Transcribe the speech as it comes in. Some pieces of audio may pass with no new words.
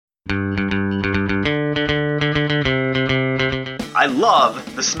I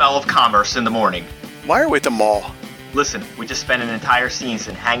love the smell of commerce in the morning. Why are we at the mall? Listen, we just spent an entire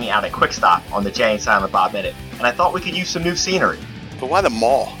season hanging out at Quick Stop on the Jay and Silent Bob Minute, and I thought we could use some new scenery. But why the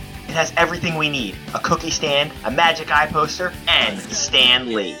mall? It has everything we need. A cookie stand, a magic eye poster, and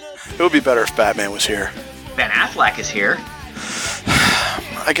Stan Lee. It would be better if Batman was here. Ben Affleck is here.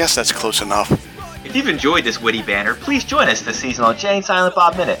 I guess that's close enough. If you've enjoyed this witty banter, please join us this season on Jay and Silent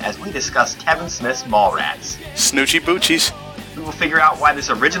Bob Minute as we discuss Kevin Smith's Mallrats. Snoochie Boochies. We will figure out why this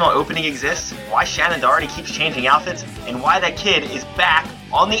original opening exists, why Shannon Doherty keeps changing outfits, and why that kid is back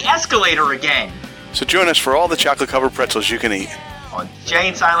on the escalator again. So join us for all the chocolate-covered pretzels you can eat. On Jay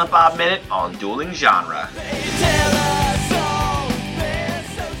and Silent Bob Minute on Dueling Genre.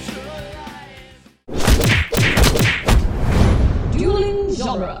 Dueling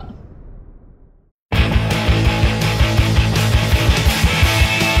Genre.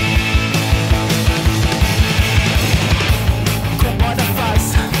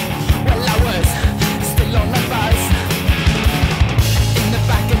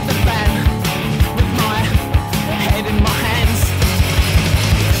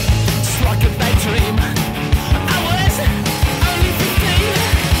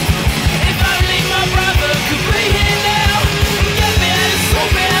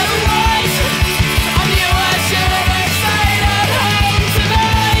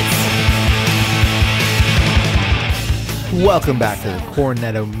 Welcome back to the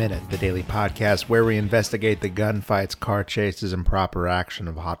Cornetto Minute, the daily podcast where we investigate the gunfights, car chases, and proper action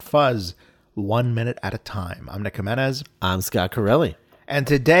of Hot Fuzz, 1 minute at a time. I'm Nick Jimenez. I'm Scott Corelli. And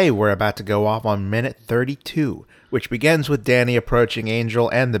today we're about to go off on minute 32, which begins with Danny approaching Angel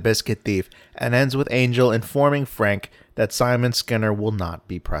and the Biscuit Thief, and ends with Angel informing Frank that Simon Skinner will not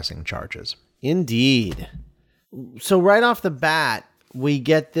be pressing charges. Indeed. So right off the bat, we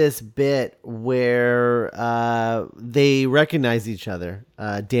get this bit where they recognize each other,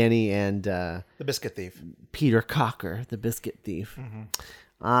 Danny and The Biscuit Thief. Peter Cocker, the Biscuit Thief.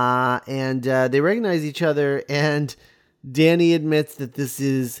 And they recognize each other, and Danny admits that this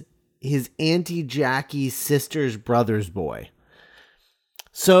is his Auntie Jackie's sister's brother's boy.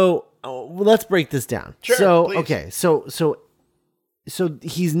 So let's break this down. Sure, so please. Okay, so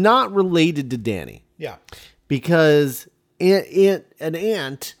he's not related to Danny. Yeah. Because an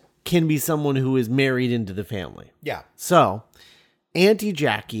aunt can be someone who is married into the family. Yeah. So, Auntie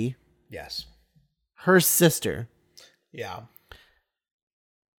Jackie, Yes. her sister, Yeah.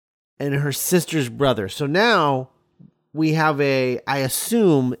 and her sister's brother. So now we have I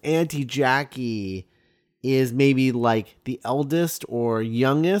assume Auntie Jackie is maybe like the eldest or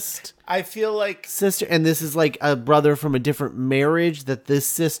youngest I feel like... sister. And this is like a brother from a different marriage that this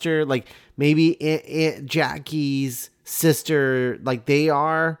sister, like maybe Aunt Jackie's sister, like they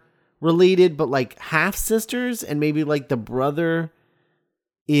are related, but like half sisters, and maybe like the brother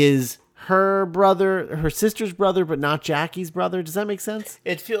is her brother, her sister's brother, but not Jackie's brother. Does that make sense?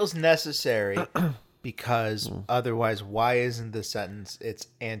 It feels necessary because otherwise, why isn't the sentence, it's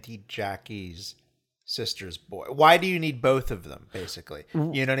Auntie Jackie's sister's boy? Why do you need both of them, basically?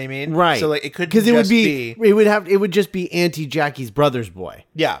 You know what I mean? Right. So like it could because just it would just be Auntie Jackie's brother's boy.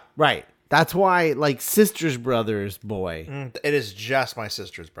 Yeah. Right. That's why, like, sister's brother's boy. It is just my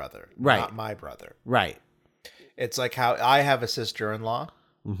sister's brother, Right. not my brother. Right. It's like how I have a sister-in-law.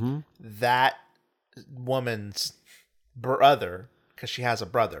 Mm-hmm. That woman's brother, because she has a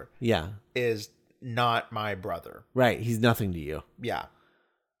brother, Yeah. is not my brother. Right. He's nothing to you. Yeah.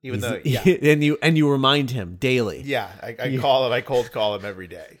 Even He's- though, yeah. and you remind him daily. Yeah, I call him, I cold call him every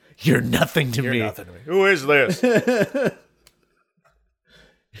day. You're nothing to You're me. nothing to me. Who is this?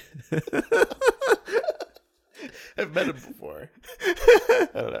 I've met him before. I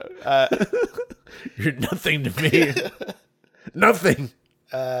don't know. You're nothing to me. Nothing.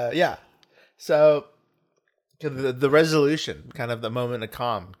 Yeah. So the resolution, kind of the moment of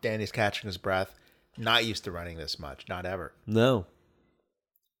calm. Danny's catching his breath. Not used to running this much. Not ever. No.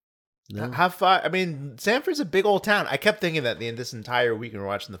 How far? I mean, Sanford's a big old town. I kept thinking that this entire week when we were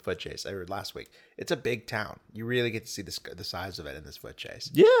watching the foot chase. I heard last week. It's a big town. You really get to see the size of it in this foot chase.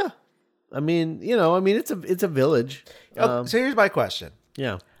 Yeah. I mean, it's a village. So here's my question.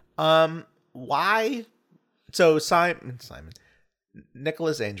 Yeah. Why? So Simon,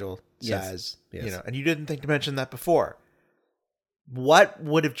 Nicholas Angel says, Yes. and you didn't think to mention that before. What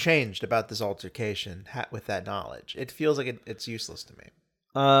would have changed about this altercation with that knowledge? It feels like it's useless to me.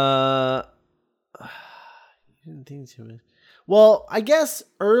 You didn't think too much. Well, I guess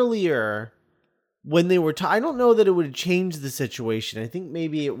earlier when they were I don't know that it would have changed the situation. I think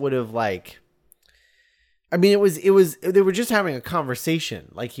maybe it would have I mean, they were just having a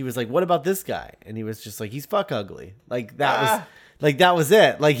conversation. Like, he was like, what about this guy? And he was just like, he's fuck ugly. Like, that was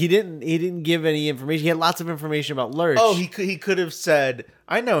it. Like, he didn't give any information. He had lots of information about Lurch. Oh, he could have said,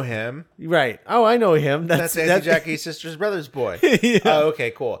 I know him. Right. Oh, I know him. That's Auntie Jackie's sister's brother's boy. Yeah. Oh,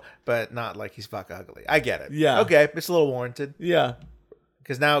 okay, cool. But not like he's fuck ugly. I get it. Yeah. Okay, it's a little warranted. Yeah.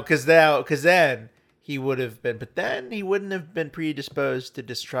 Because then he would have been, but then he wouldn't have been predisposed to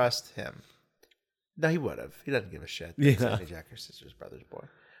distrust him. No, he would have. He doesn't give a shit. Yeah. It's Auntie Jackie's sister's brother's boy.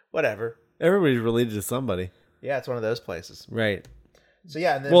 Whatever. Everybody's related to somebody. Yeah, it's one of those places. Right. So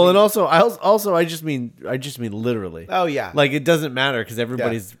yeah, and then Well, and also I just mean literally. Oh yeah. Like, it doesn't matter because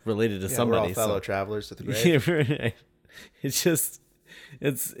everybody's related to somebody. We're all fellow travelers to the grave. Yeah, right. It's just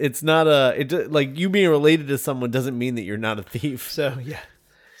it's not like you being related to someone doesn't mean that you're not a thief. So yeah.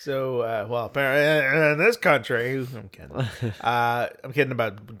 So well, apparently in this country, I'm kidding. I'm kidding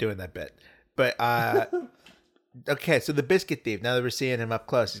about doing that bit. But okay, so the biscuit thief. Now that we're seeing him up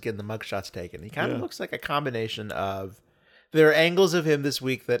close, he's getting the mugshots taken. He kind of looks like a combination of. There are angles of him this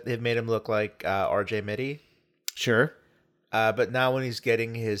week that have made him look like RJ Mitty. Sure. But now when he's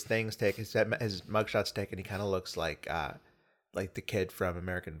getting his things taken, his mugshots taken, he kind of looks like the kid from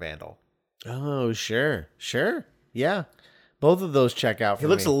American Vandal. Oh, sure. Yeah. Both of those check out for He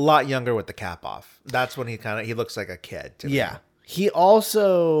looks me. a lot younger with the cap off. That's when he looks like a kid to me. Yeah. He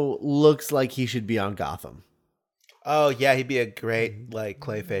also looks like he should be on Gotham. Oh yeah, he'd be a great like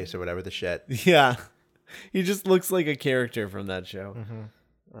Clayface or whatever the shit. Yeah. He just looks like a character from that show.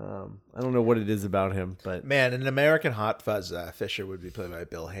 I don't know what it is about him, but Man, in American Hot Fuzz, Fisher would be played by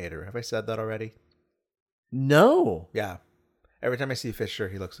Bill Hader. Have I said that already? no. Yeah. Every time I see Fisher,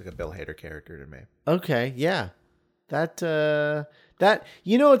 he looks like a Bill Hader character to me. Okay, yeah. That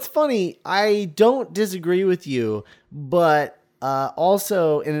it's funny. I don't disagree with you, but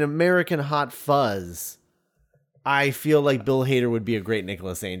also in an American Hot Fuzz, I feel like Bill Hader would be a great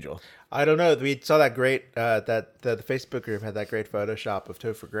Nicholas Angel. I don't know. We saw that great the Facebook group had that great Photoshop of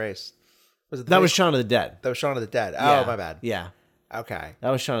Topher Grace. Was it That was Shaun of the Dead. That was Shaun of the Dead. Yeah. Oh, my bad. Yeah. Okay.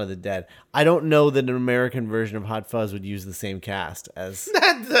 That was Shaun of the Dead. I don't know that an American version of Hot Fuzz would use the same cast as.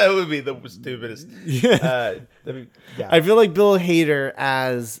 That would be the stupidest. Yeah. Yeah. I feel like Bill Hader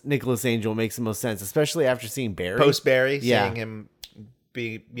as Nicholas Angel makes the most sense, especially after seeing Barry. Post Barry, Yeah. seeing him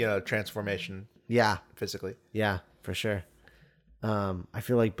be, transformation Yeah. physically. Yeah, for sure. I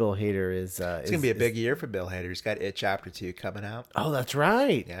feel like Bill Hader is. It's gonna be a big year for Bill Hader. He's got It Chapter 2 coming out. Oh, that's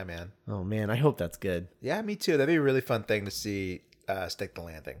right. Yeah, man. Oh man, I hope that's good. Yeah, me too. That'd be a really fun thing to see. Stick the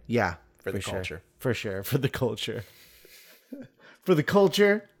landing. Yeah, For the sure. culture. For sure, for the culture. For the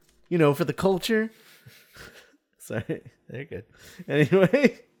culture, for the culture. Sorry. They're good.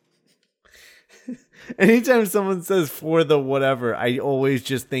 Anyway, anytime someone says "for the whatever," I always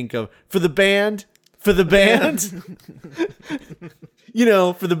just think of "for the band." For the band, for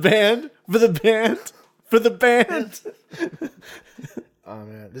the band, for the band, for the band. Oh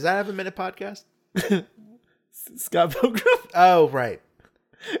man, does that have a minute podcast? Scott Pilgrim. Oh right.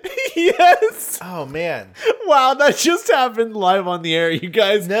 Yes. Oh man. Wow, that just happened live on the air, you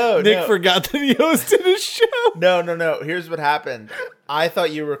guys. Nick forgot that he hosted a show. No. Here's what happened. I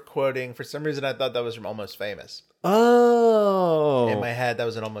thought you were quoting. For some reason, I thought that was from Almost Famous. Oh. In my head, that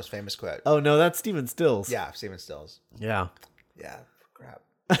was an Almost Famous quote. Oh no, that's Steven Stills. Yeah, Steven Stills. Yeah. Yeah. Crap.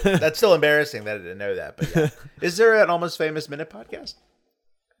 That's still embarrassing that I didn't know that. But yeah. Is there an Almost Famous minute podcast?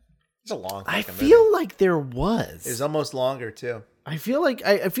 It's a long. I fucking feel movie. like there was. It's almost longer too. I feel like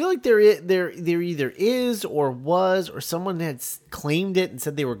there either is or was, or someone had claimed it and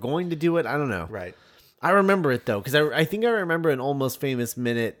said they were going to do it. I don't know. Right. I remember it though, because I think I remember an Almost Famous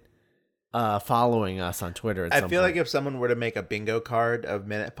minute following us on Twitter. I feel like if someone were to make a bingo card of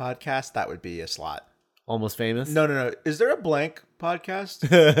minute podcast, that would be a slot. Almost Famous. No. Is there a blank podcast?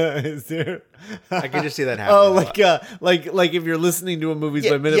 Is there? I can just see that happening. Oh, like if you're listening to a movies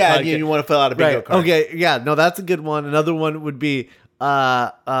by minute yeah, podcast, and you want to fill out a bingo right? card. Okay, yeah, no, that's a good one. Another one would be,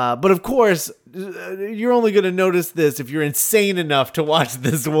 but of course, you're only going to notice this if you're insane enough to watch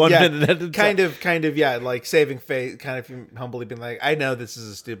this 1 minute at a time. Kind of, yeah, like saving face, kind of humbly being like, I know this is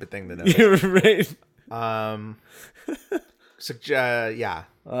a stupid thing to know. You're right. Yeah.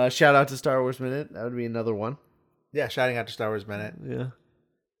 Shout out to Star Wars Minute. That would be another one. Yeah, shouting out to Star Wars Minute. Yeah.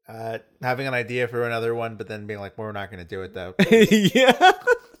 Having an idea for another one, but then being like, we're not going to do it though. Yeah.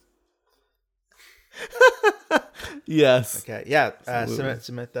 Yes. Okay. Yeah.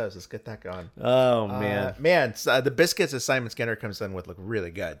 Submit those. Let's get that going. Oh man. The biscuits that Simon Skinner comes in with look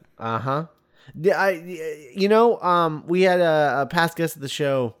really good. Uh-huh. We had a past guest of the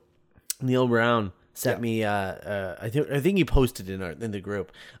show, Neil Brown, sent me I think he posted in the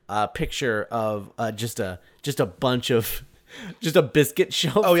group a picture of just a bunch of just a biscuit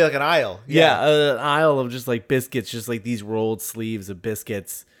shelf. Oh yeah, like an aisle. Yeah, an aisle of just like biscuits, just like these rolled sleeves of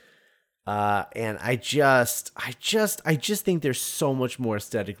biscuits. And I just think they're so much more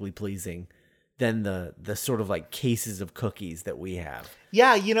aesthetically pleasing than the sort of like cases of cookies that we have.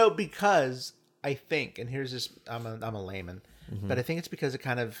 Yeah, because I think, and here's this, I'm a layman, but I think it's because it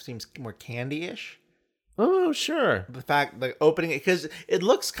kind of seems more candy-ish. Oh, sure. The fact, like, opening it, because it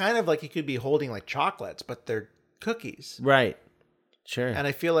looks kind of like you could be holding like chocolates, but they're cookies. Right. Sure. And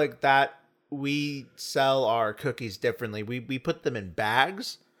I feel like that we sell our cookies differently. We put them in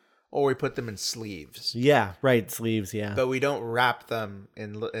bags or we put them in sleeves. Yeah, right, sleeves, yeah. But we don't wrap them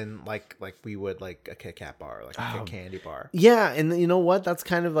in like we would like a Kit Kat bar, like a candy bar. Yeah, and you know what? That's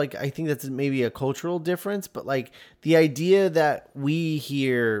kind of like, I think that's maybe a cultural difference, but like the idea that we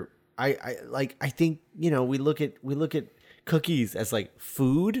here, I think, we look at cookies as like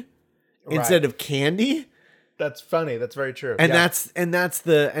food instead of candy. That's funny. That's very true. And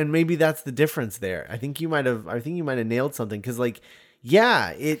maybe that's the difference there. I think you might have nailed something, because like,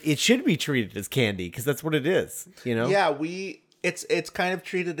 yeah, it should be treated as candy because that's what it is, Yeah, it's kind of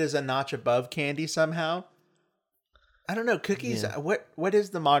treated as a notch above candy somehow. I don't know, cookies. Yeah. What is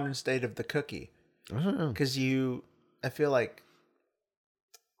the modern state of the cookie? I don't know, because I feel like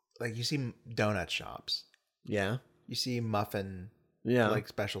you see donut shops. Yeah. You see muffin. Yeah. Like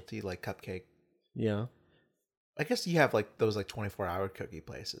specialty, like cupcake. Yeah. I guess you have like those like 24-hour cookie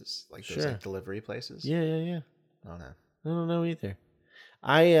places, like those like delivery places. Yeah. I don't know. I don't know either.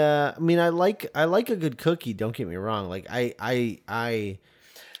 I mean, I like a good cookie. Don't get me wrong. Like I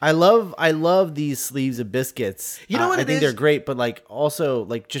love these sleeves of biscuits. You know what? I think they're great, but like also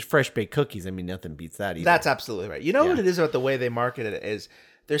like just fresh baked cookies. I mean, nothing beats that either. That's absolutely right. You know what it is about the way they market it is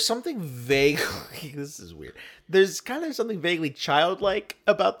there's something vague. This is weird. There's kind of something vaguely childlike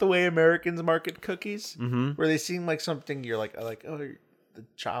about the way Americans market cookies, where they seem like something you're like oh, the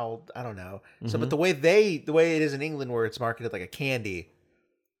child. I don't know. So, but the way it is in England, where it's marketed like a candy,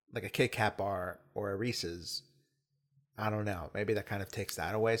 like a Kit Kat bar or a Reese's. I don't know. Maybe that kind of takes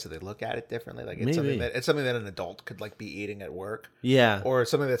that away, so they look at it differently. Like it's something that an adult could like be eating at work. Yeah, or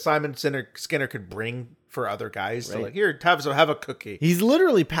something that Simon Skinner could bring for other guys to like, here, have a cookie. He's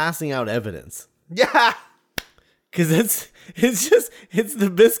literally passing out evidence. Yeah, because it's the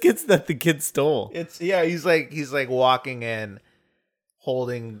biscuits that the kid stole. He's like walking in,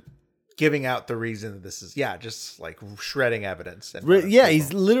 giving out the reason that this is just like shredding evidence.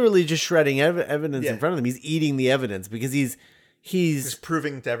 He's literally just shredding evidence in front of them. He's eating the evidence because he's just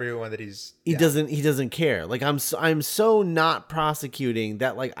proving to everyone that he doesn't care. Like I'm so not prosecuting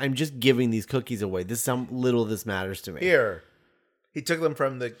that. Like I'm just giving these cookies away. This how little this matters to me. Here, he took them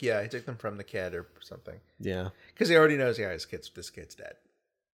from the kid or something. Yeah, because he already knows. Yeah, this kid's dead.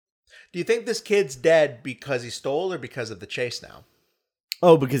 Do you think this kid's dead because he stole or because of the chase now?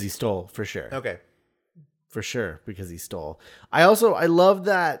 Oh, because he stole, for sure. Okay. For sure, because he stole. I love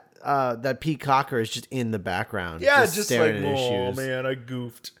that that Pete Cocker is just in the background. Yeah, just staring like, at his shoes. Man, I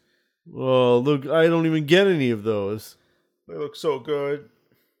goofed. Oh, look, I don't even get any of those. They look so good.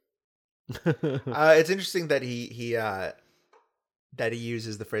 It's interesting that he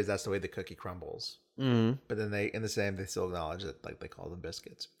uses the phrase, that's the way the cookie crumbles. Mm-hmm. But then they still acknowledge that like they call them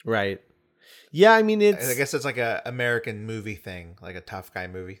biscuits. Right. Yeah, I mean, I guess it's like a American movie thing, like a tough guy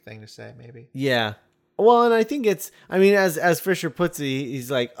movie thing to say, maybe. Yeah. Well, and I think as Fisher puts it, he's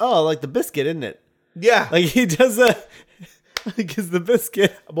like, oh, like the biscuit, isn't it? Yeah. Like he does that. Like it's the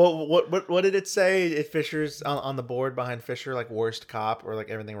biscuit. Well, what did it say? If Fisher's on the board behind Fisher, like worst cop or like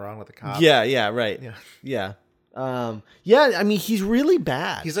everything wrong with the cop? Yeah, right. Yeah. I mean, he's really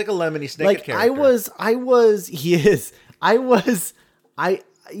bad. He's like a Lemony Snicket character.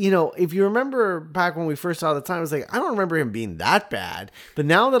 If you remember back when we first saw the time, I was like, I don't remember him being that bad. But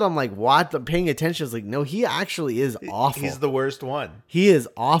now that I'm like, paying attention, I was like, no, he actually is awful. He's the worst one. He is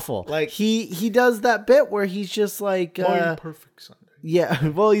awful. Like he does that bit where he's just like, perfect Sunday. Yeah.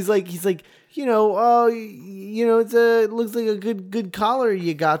 Well, he's like, it looks like a good collar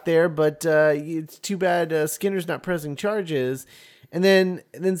you got there, but it's too bad Skinner's not pressing charges. And then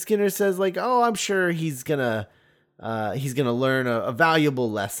Skinner says like, oh, I'm sure he's gonna learn a valuable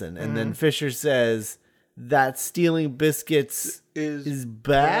lesson. And then Fisher says that stealing biscuits is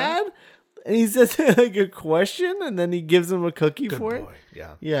bad. Yeah. And he says like a question, and then he gives him a cookie for it.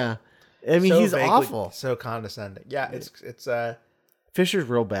 Yeah. I mean, he's awful. So condescending. Yeah, it's Fisher's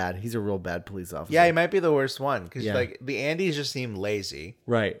real bad. He's a real bad police officer. Yeah, he might be the worst one because like the Andys just seem lazy.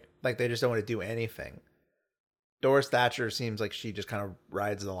 Right. Like they just don't want to do anything. Doris Thatcher seems like she just kind of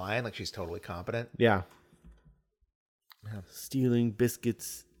rides the line, like she's totally competent. Yeah. Stealing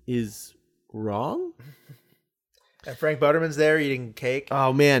biscuits is wrong. And Frank Butterman's there eating cake.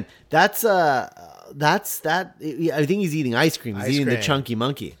 Oh man, that's that. I think he's eating ice cream. He's eating the cream. chunky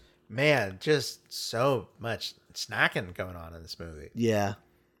monkey. Man, just so much snacking going on in this movie. Yeah.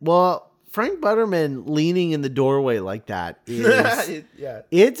 Well, Frank Butterman leaning in the doorway like that is Yeah.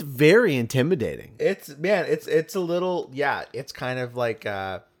 it's very intimidating. It's a little, it's kind of like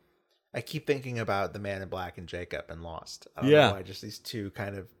I keep thinking about the Man in Black and Jacob and Lost. I don't know why, just these two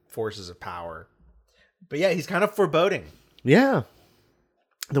kind of forces of power. But yeah, he's kind of foreboding. Yeah.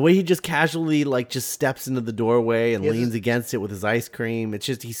 The way he just casually like just steps into the doorway and leans against it with his ice cream. It's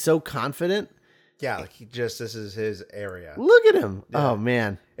just he's so confident. Yeah, like this is his area. Look at him. Yeah. Oh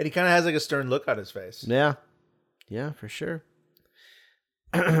man. And he kind of has like a stern look on his face. Yeah. Yeah, for sure.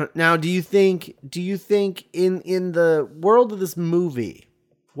 Now, do you think in the world of this movie,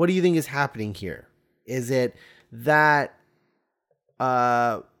 what do you think is happening here? Is it that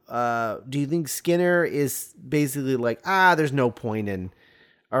do you think Skinner is basically like, there's no point in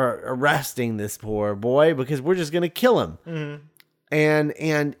arresting this poor boy because we're just going to kill him? Mm-hmm.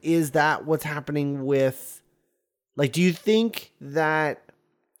 And is that what's happening with, like, do you think that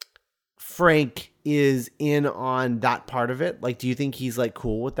Frank is in on that part of it? Like, do you think he's like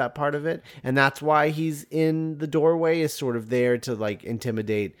cool with that part of it? And that's why he's in the doorway, is sort of there to like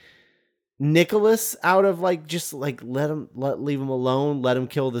intimidate Nicholas out of like, just like, leave him alone, let him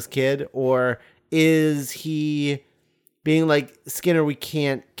kill this kid? Or is he being like, Skinner, we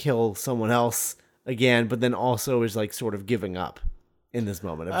can't kill someone else again, but then also is like sort of giving up in this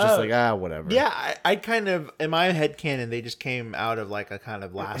moment of just like, whatever. Yeah, I kind of, in my headcanon, they just came out of like a kind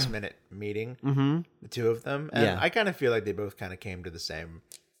of last minute meeting, the two of them. And I kind of feel like they both kind of came to the same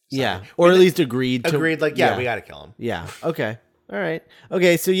side. Yeah, or at least agreed, like, we got to kill him. Yeah, okay. All right.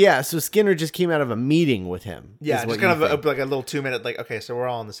 Okay, so Skinner just came out of a meeting with him. Yeah, just kind of like a little 2 minute, like, okay, so we're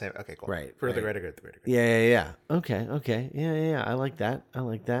all on the same, okay, cool. Right. For the greater good, Yeah. Okay. Yeah. I like that.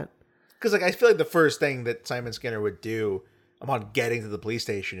 Because like I feel like the first thing that Simon Skinner would do upon getting to the police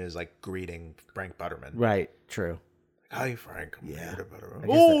station is like greeting Frank Butterman. Right. True. Hi, Frank. I'm here to Butterman.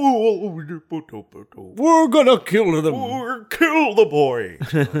 We're gonna kill them. We're kill the boy.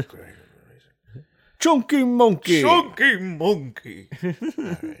 Chunky monkey. All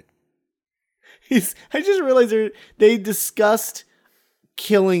right. I just realized they discussed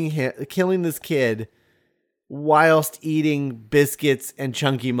killing this kid whilst eating biscuits and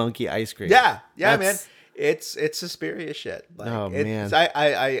chunky monkey ice cream. Yeah, man. It's Suspiria shit. Like, man.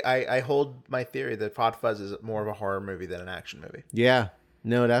 I hold my theory that FUZZ is more of a horror movie than an action movie. Yeah.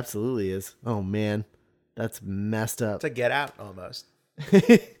 No, it absolutely is. Oh man, that's messed up. It's a Get Out almost.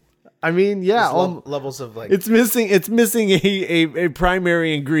 I mean, yeah, levels of like it's missing a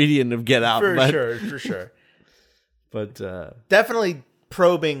primary ingredient of Get Out. For sure. But definitely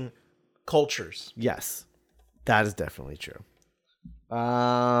probing cultures. Yes, that is definitely true.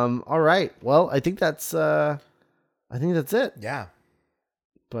 All right. Well, I think that's it. Yeah.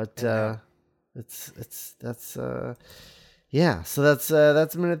 But yeah. So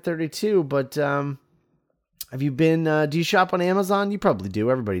that's minute 32. But have you been? Do you shop on Amazon? You probably do.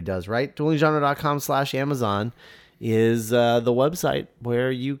 Everybody does, right? DuelingGenre.com/Amazon is the website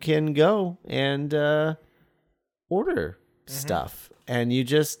where you can go and order stuff, and you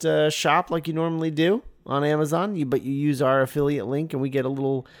just shop like you normally do on Amazon. But you use our affiliate link, and we get a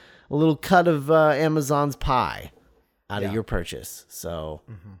little cut of Amazon's pie out of your purchase. So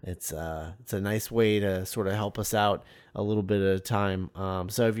it's a nice way to sort of help us out a little bit at a time.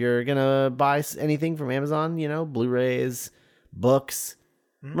 So if you're gonna buy anything from Amazon, Blu-rays, books.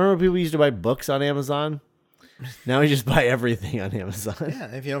 Remember people used to buy books on Amazon? Now we just buy everything on Amazon.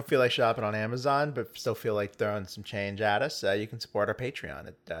 Yeah, if you don't feel like shopping on Amazon, but still feel like throwing some change at us, you can support our Patreon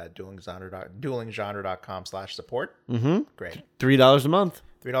at duelinggenre.com/support. Great. $3 a month.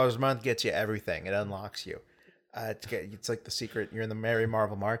 $3 a month gets you everything. It unlocks you. It's like the secret. You're in the Merry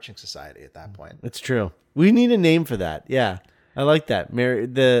Marvel Marching Society at that point. It's true. We need a name for that. Yeah, I like that.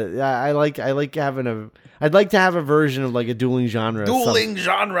 I like having I'd like to have a version of like a dueling genre. Dueling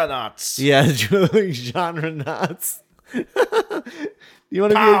genre nuts. Yeah, dueling genre nuts. Do you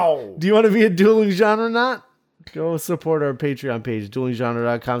want to be a dueling genre nut? Go support our Patreon page,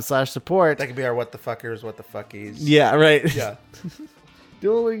 duelinggenre.com/support. That could be our what the fuckers, what the fuckies. Yeah, right. Yeah.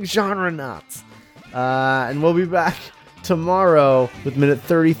 Dueling genre nuts. And we'll be back tomorrow with minute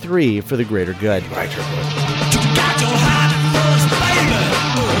 33 for the greater good. Right, You got your